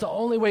live. That's the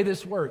only way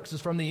this works, is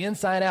from the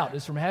inside out.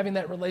 It's from having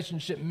that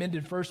relationship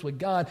mended first with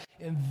God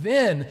and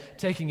then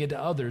taking it to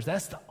others.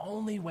 That's the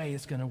only way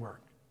it's going to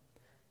work.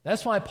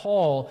 That's why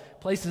Paul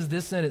places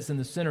this sentence in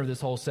the center of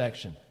this whole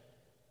section.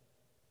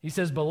 He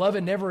says,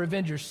 "Beloved, never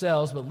avenge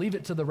yourselves, but leave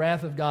it to the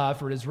wrath of God,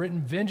 for it is written,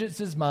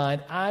 'Vengeance is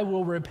mine, I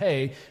will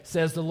repay,'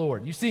 says the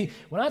Lord." You see,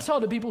 when I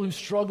talk to people who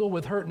struggle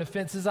with hurt and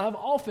offenses, I've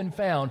often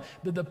found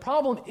that the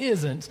problem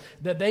isn't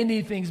that they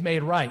need things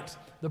made right.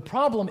 The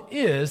problem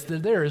is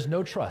that there is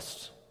no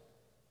trust.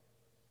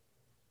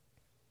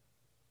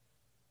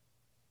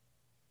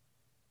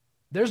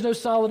 There's no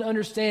solid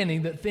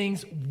understanding that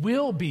things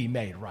will be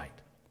made right.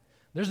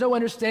 There's no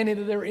understanding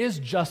that there is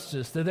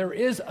justice, that there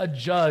is a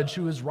judge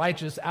who is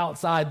righteous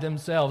outside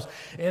themselves.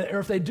 Or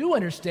if they do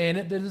understand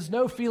it, there's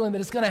no feeling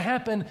that it's going to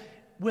happen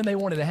when they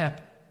want it to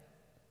happen.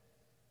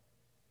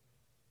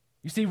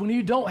 You see, when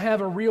you don't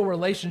have a real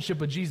relationship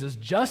with Jesus,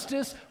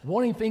 justice,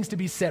 wanting things to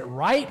be set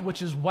right,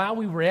 which is why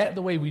we react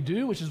the way we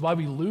do, which is why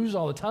we lose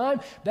all the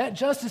time, that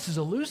justice is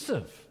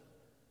elusive.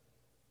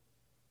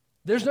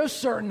 There's no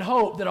certain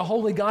hope that a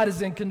holy God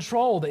is in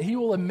control, that He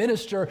will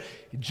administer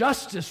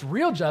justice,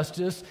 real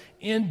justice,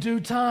 in due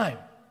time.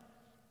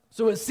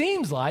 So it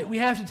seems like we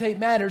have to take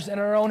matters in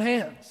our own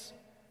hands.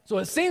 So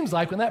it seems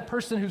like when that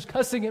person who's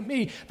cussing at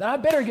me, that I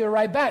better give it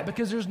right back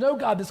because there's no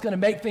God that's going to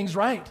make things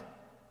right.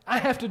 I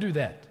have to do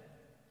that.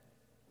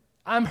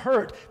 I'm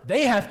hurt.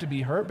 They have to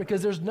be hurt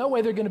because there's no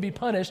way they're going to be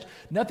punished.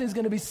 Nothing's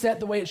going to be set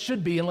the way it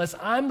should be unless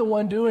I'm the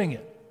one doing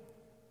it.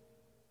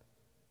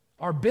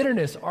 Our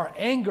bitterness, our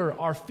anger,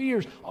 our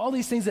fears, all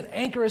these things that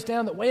anchor us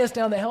down, that weigh us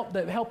down,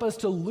 that help us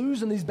to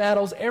lose in these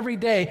battles every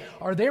day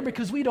are there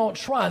because we don't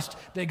trust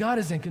that God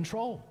is in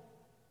control.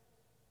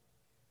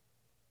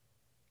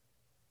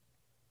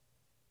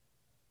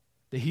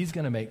 That He's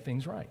going to make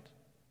things right.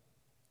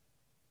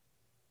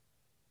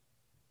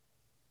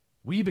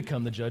 We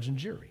become the judge and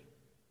jury.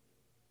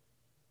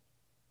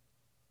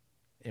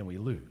 And we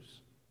lose.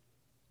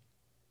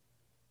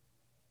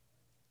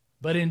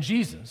 But in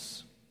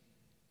Jesus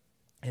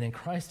and in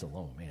Christ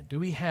alone, man, do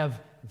we have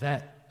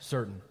that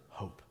certain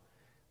hope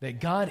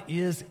that God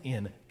is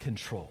in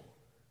control,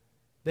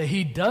 that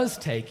He does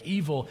take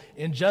evil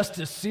and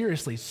justice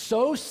seriously,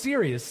 so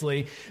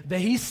seriously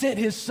that He sent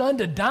His Son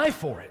to die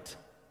for it.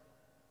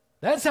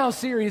 That's how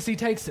serious He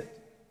takes it.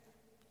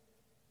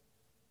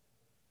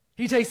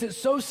 He takes it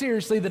so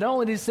seriously that not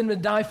only did He send Him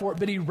to die for it,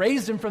 but He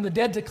raised Him from the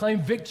dead to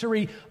claim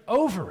victory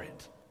over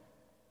it.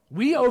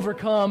 We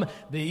overcome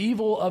the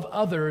evil of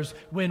others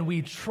when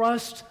we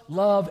trust,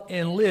 love,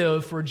 and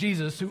live for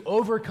Jesus, who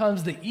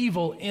overcomes the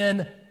evil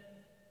in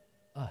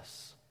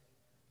us.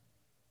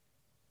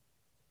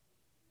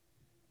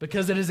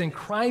 Because it is in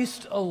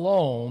Christ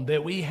alone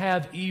that we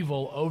have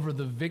evil over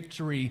the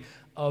victory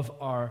of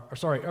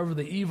over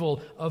the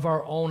evil of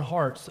our own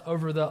hearts,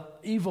 over the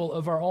evil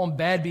of our own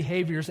bad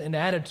behaviors and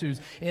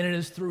attitudes. And it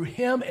is through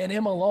Him and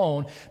Him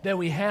alone that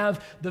we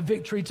have the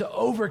victory to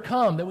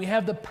overcome, that we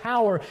have the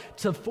power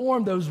to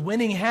form those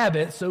winning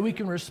habits so we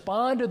can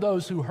respond to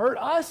those who hurt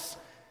us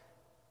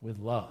with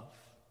love.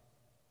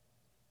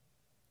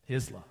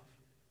 His love.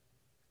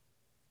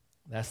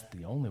 That's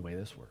the only way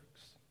this works.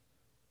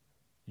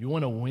 You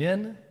want to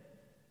win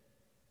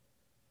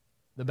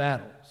the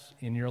battles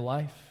in your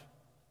life?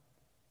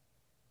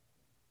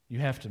 You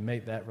have to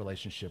make that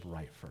relationship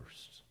right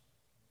first.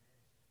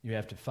 You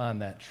have to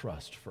find that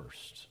trust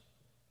first.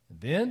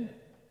 And then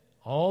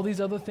all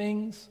these other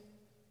things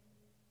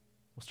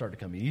will start to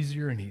come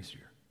easier and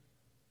easier.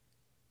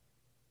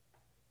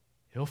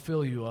 He'll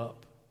fill you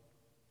up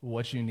with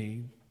what you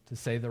need to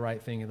say the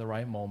right thing in the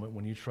right moment.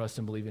 When you trust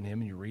and believe in Him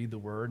and you read the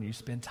Word and you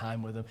spend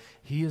time with Him,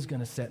 He is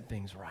going to set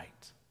things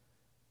right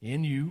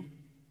in you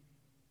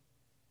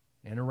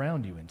and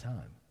around you in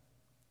time.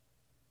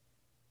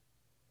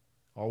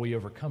 Are we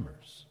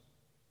overcomers,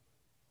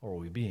 or are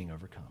we being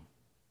overcome?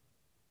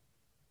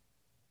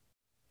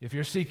 If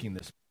you're seeking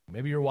this,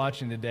 maybe you're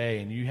watching today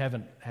and you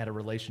haven't had a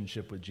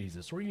relationship with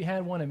Jesus, or you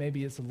had one and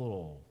maybe it's a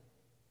little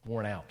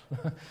worn out.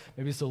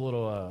 Maybe it's a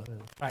little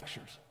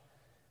fractures.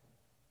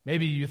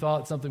 Maybe you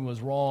thought something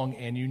was wrong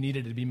and you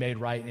needed it to be made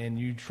right, and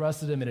you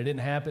trusted Him and it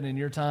didn't happen in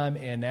your time,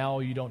 and now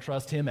you don't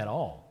trust Him at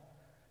all.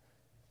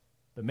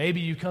 But maybe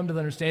you come to the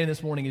understanding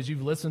this morning as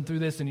you've listened through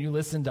this and you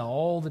listen to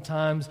all the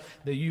times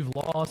that you've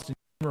lost and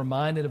you've been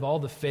reminded of all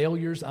the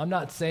failures. I'm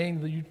not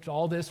saying that you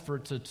all this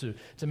to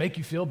make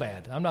you feel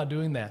bad. I'm not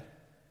doing that.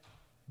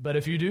 But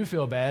if you do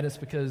feel bad, it's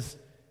because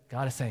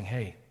God is saying,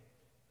 hey,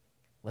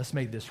 let's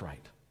make this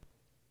right.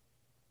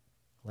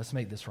 Let's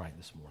make this right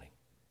this morning.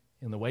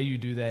 And the way you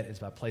do that is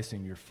by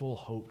placing your full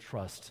hope,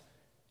 trust,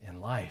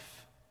 and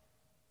life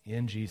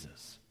in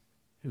Jesus,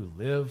 who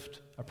lived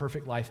a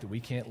perfect life that we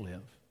can't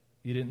live.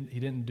 He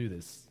didn't do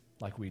this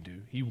like we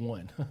do. He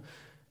won.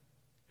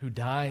 Who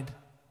died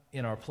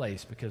in our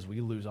place because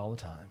we lose all the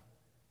time,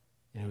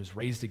 and who was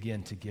raised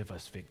again to give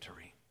us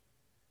victory.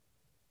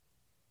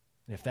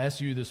 And if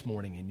that's you this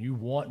morning and you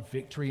want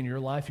victory in your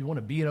life, you want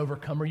to be an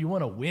overcomer, you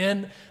want to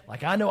win,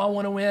 like I know I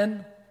want to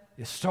win,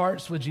 it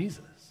starts with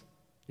Jesus.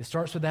 It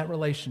starts with that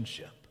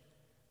relationship.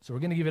 So we're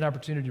going to give you an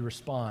opportunity to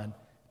respond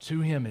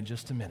to Him in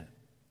just a minute.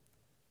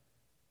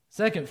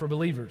 Second, for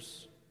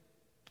believers,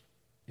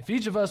 if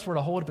each of us were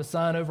to hold up a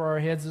sign over our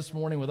heads this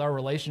morning with our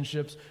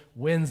relationships,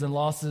 wins and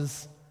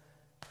losses,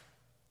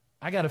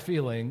 I got a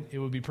feeling it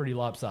would be pretty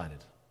lopsided.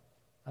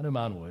 I know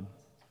mine would.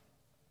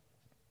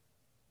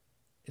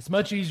 It's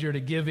much easier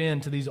to give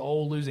in to these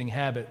old losing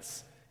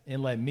habits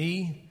and let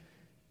me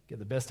get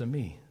the best of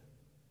me.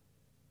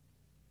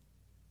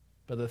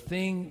 But the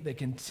thing that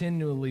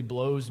continually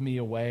blows me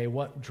away,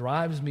 what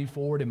drives me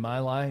forward in my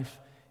life,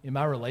 in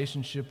my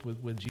relationship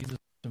with Jesus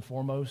and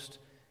foremost,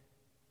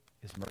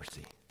 is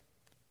mercy.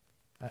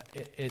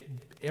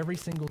 Every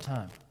single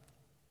time.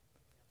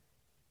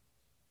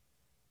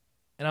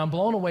 And I'm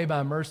blown away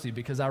by mercy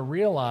because I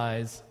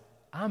realize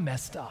I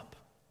messed up.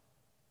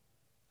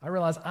 I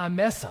realize I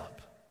mess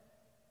up.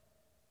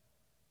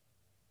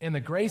 And the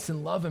grace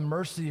and love and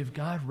mercy of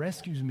God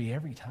rescues me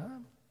every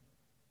time.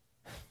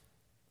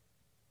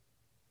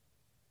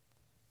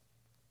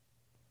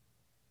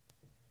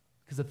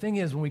 Because the thing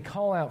is, when we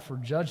call out for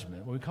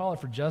judgment, when we call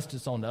out for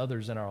justice on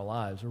others in our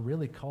lives, we're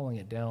really calling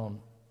it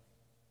down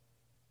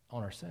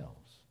on ourselves.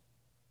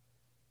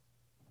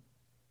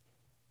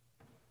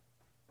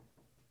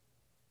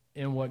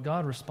 And what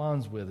God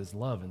responds with is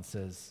love and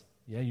says,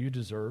 yeah, you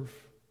deserve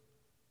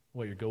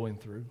what you're going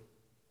through,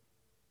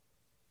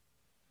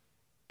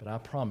 but I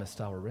promised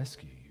I will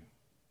rescue you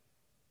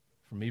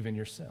from even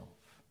yourself.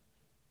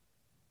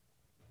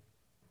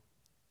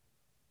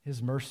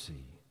 His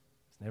mercy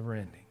is never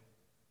ending.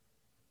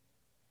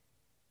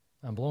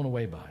 I'm blown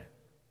away by it.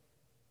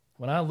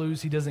 When I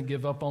lose, He doesn't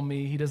give up on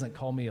me. He doesn't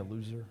call me a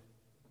loser.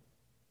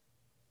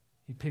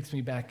 He picks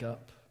me back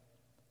up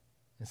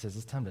and says,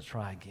 it's time to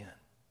try again.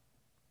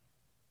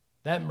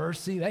 That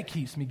mercy, that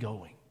keeps me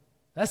going.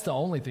 That's the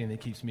only thing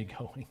that keeps me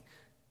going.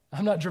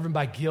 I'm not driven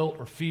by guilt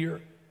or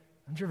fear.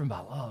 I'm driven by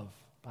love,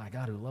 by a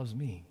God who loves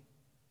me.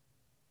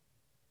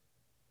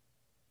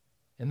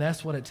 And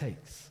that's what it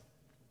takes.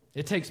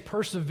 It takes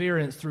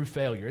perseverance through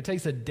failure. It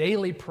takes a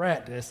daily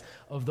practice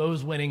of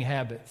those winning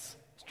habits,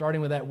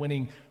 starting with that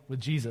winning with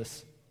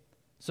Jesus.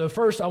 So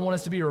first, I want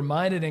us to be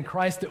reminded in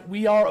Christ that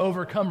we are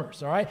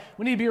overcomers, all right?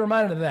 We need to be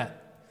reminded of that.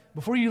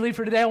 Before you leave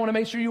for today, I want to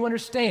make sure you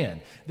understand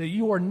that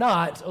you are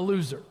not a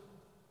loser.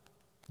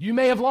 You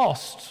may have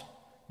lost,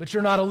 but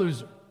you're not a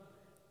loser.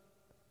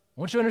 I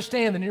want you to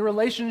understand that in your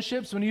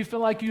relationships, when you feel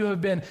like you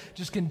have been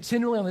just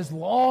continually on this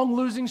long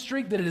losing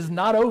streak, that it is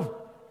not over.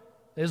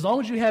 That as long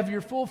as you have your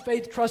full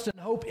faith, trust, and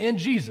hope in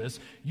Jesus,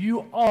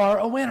 you are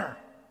a winner.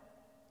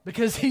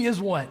 Because He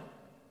has won.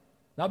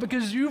 Not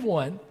because you've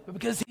won, but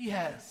because He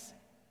has.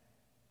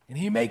 And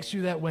He makes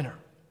you that winner.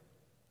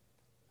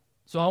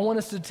 So I want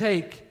us to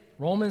take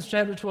Romans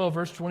chapter 12,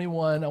 verse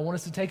 21. I want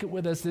us to take it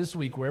with us this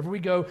week. Wherever we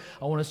go,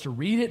 I want us to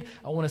read it.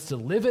 I want us to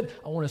live it.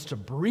 I want us to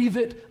breathe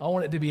it. I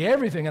want it to be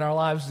everything in our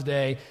lives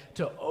today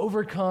to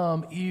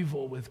overcome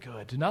evil with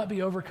good. To not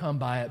be overcome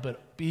by it,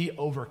 but be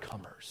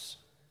overcomers.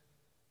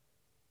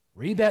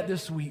 Read that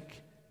this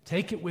week.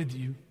 Take it with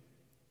you.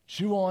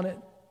 Chew on it.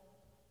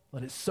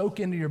 Let it soak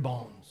into your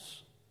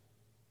bones.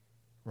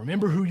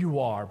 Remember who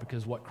you are,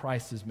 because what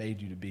Christ has made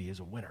you to be is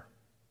a winner.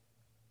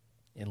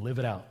 And live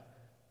it out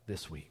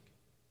this week.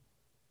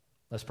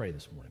 Let's pray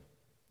this morning.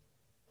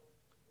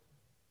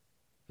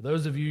 For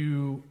those of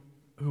you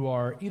who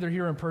are either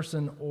here in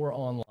person or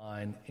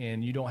online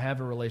and you don't have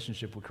a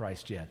relationship with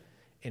Christ yet,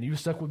 and you've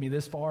stuck with me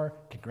this far,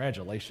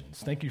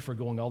 congratulations. Thank you for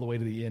going all the way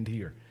to the end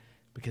here,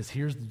 because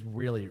here's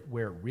really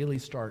where it really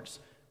starts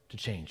to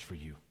change for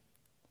you.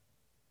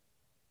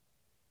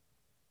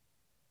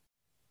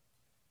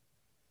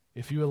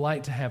 If you would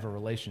like to have a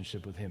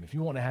relationship with Him, if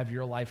you want to have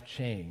your life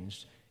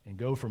changed and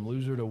go from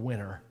loser to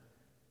winner,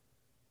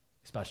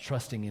 it's by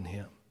trusting in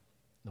Him.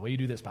 The way you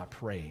do this is by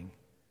praying.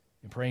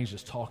 And praying is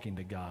just talking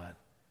to God.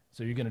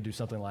 So you're going to do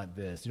something like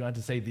this. You don't have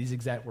to say these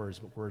exact words,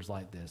 but words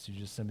like this. You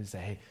just simply say,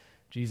 hey,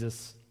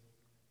 Jesus,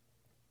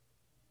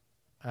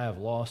 I have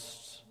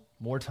lost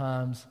more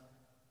times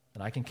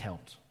than I can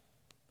count.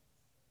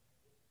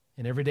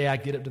 And every day I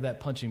get up to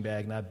that punching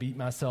bag and I beat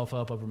myself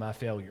up over my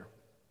failure.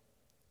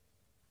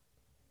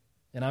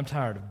 And I'm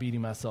tired of beating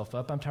myself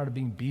up. I'm tired of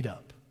being beat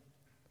up.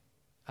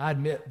 I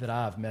admit that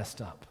I've messed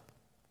up.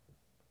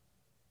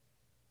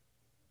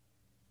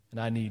 And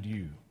I need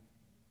you.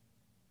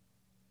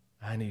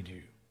 I need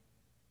you.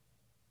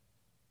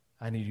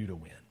 I need you to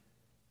win.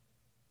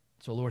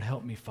 So, Lord,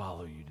 help me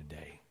follow you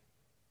today.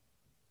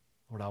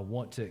 Lord, I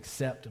want to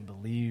accept and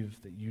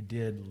believe that you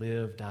did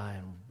live,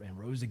 die, and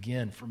rose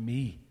again for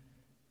me,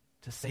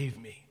 to save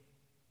me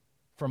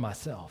from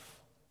myself,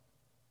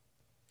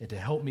 and to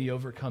help me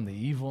overcome the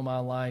evil in my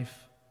life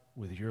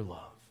with your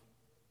love.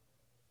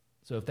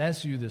 So if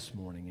that's you this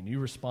morning and you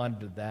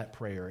responded to that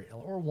prayer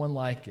or one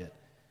like it,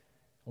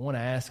 I want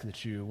to ask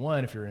that you,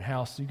 one, if you're in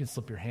house, you can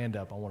slip your hand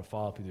up. I want to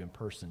follow up with you in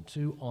person.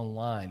 Two,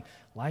 online,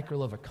 like or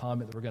love a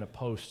comment that we're going to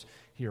post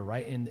here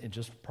right in, it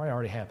just probably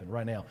already happened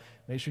right now.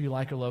 Make sure you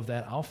like or love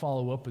that. I'll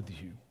follow up with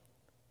you.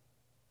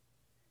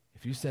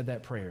 If you said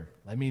that prayer,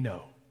 let me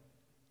know.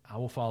 I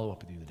will follow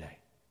up with you today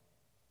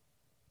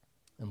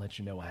and let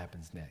you know what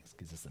happens next,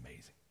 because it's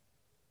amazing.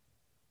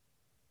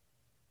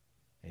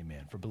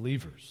 Amen. For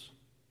believers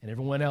and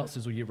everyone else,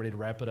 as we get ready to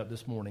wrap it up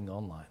this morning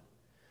online,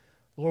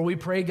 Lord, we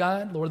pray,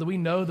 God, Lord, that we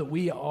know that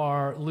we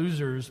are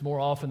losers more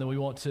often than we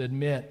want to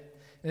admit.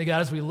 And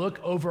God, as we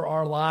look over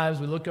our lives,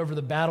 we look over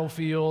the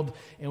battlefield,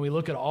 and we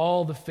look at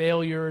all the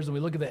failures, and we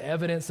look at the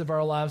evidence of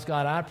our lives,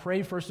 God, I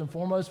pray first and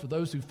foremost for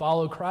those who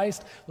follow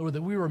Christ, Lord,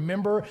 that we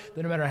remember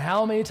that no matter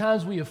how many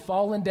times we have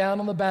fallen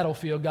down on the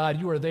battlefield, God,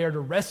 you are there to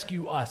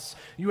rescue us.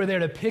 You are there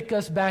to pick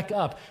us back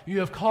up. You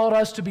have called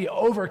us to be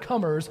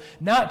overcomers,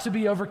 not to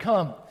be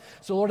overcome.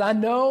 So, Lord, I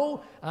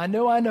know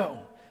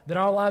that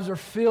our lives are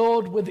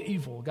filled with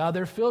evil. God,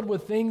 they're filled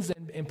with things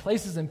and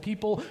places and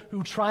people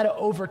who try to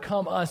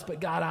overcome us. But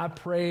God, I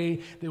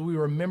pray that we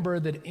remember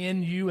that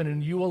in you and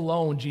in you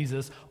alone,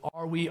 Jesus,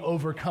 are we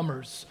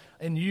overcomers.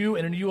 In you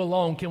and in you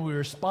alone can we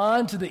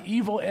respond to the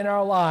evil in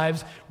our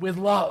lives with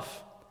love.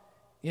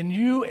 In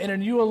you and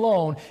in you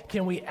alone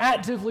can we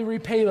actively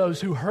repay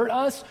those who hurt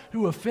us,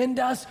 who offend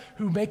us,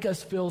 who make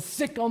us feel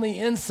sick on the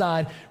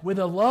inside with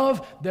a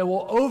love that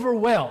will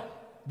overwhelm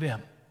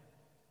them.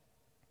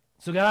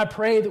 So God, I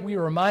pray that we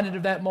are reminded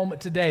of that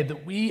moment today,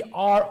 that we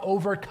are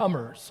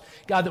overcomers.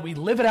 God, that we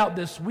live it out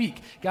this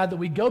week. God, that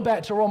we go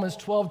back to Romans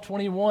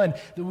 12:21,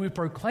 that we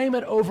proclaim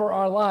it over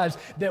our lives,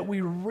 that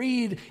we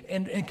read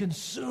and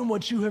consume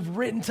what you have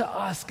written to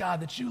us, God,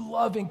 that you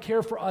love and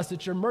care for us,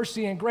 that your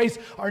mercy and grace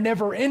are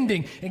never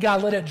ending. And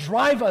God, let it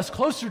drive us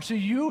closer to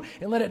you,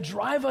 and let it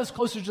drive us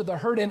closer to the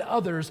hurt in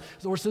others,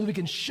 so that we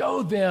can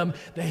show them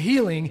the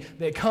healing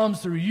that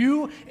comes through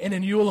you and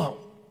in you alone.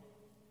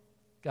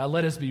 God,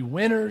 let us be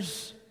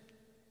winners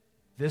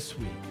this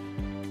week.